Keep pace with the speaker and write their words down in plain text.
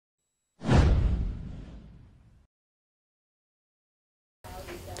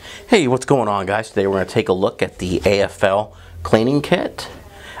Hey, what's going on, guys? Today we're going to take a look at the AFL cleaning kit.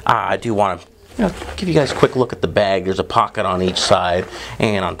 I do want to give you guys a quick look at the bag. There's a pocket on each side,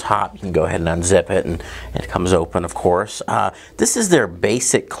 and on top you can go ahead and unzip it, and it comes open, of course. This is their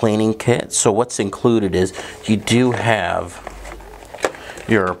basic cleaning kit, so what's included is you do have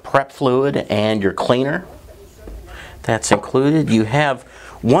your prep fluid and your cleaner. That's included. You have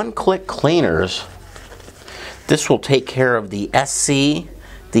one-click cleaners. This will take care of the SC,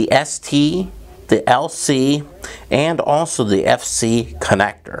 the ST, the LC, and also the FC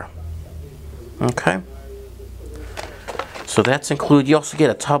connector. Okay, so that's included. You also get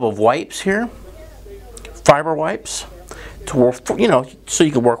a tub of wipes here, fiber wipes, to work, so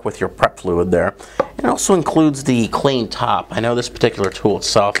you can work with your prep fluid there. It also includes the clean top. I know this particular tool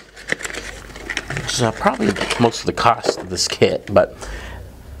itself is probably most of the cost of this kit, but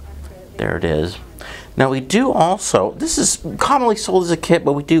there it is. Now we do also, this is commonly sold as a kit,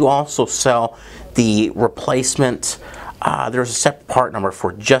 but we do also sell the replacement. There's a separate part number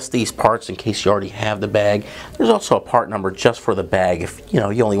for just these parts in case you already have the bag. There's also a part number just for the bag if you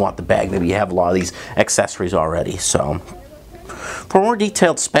only want the bag. Maybe you have a lot of these accessories already. So for a more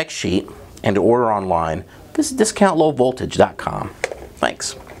detailed spec sheet and to order online, visit discountlowvoltage.com.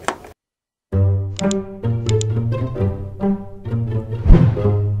 Thanks.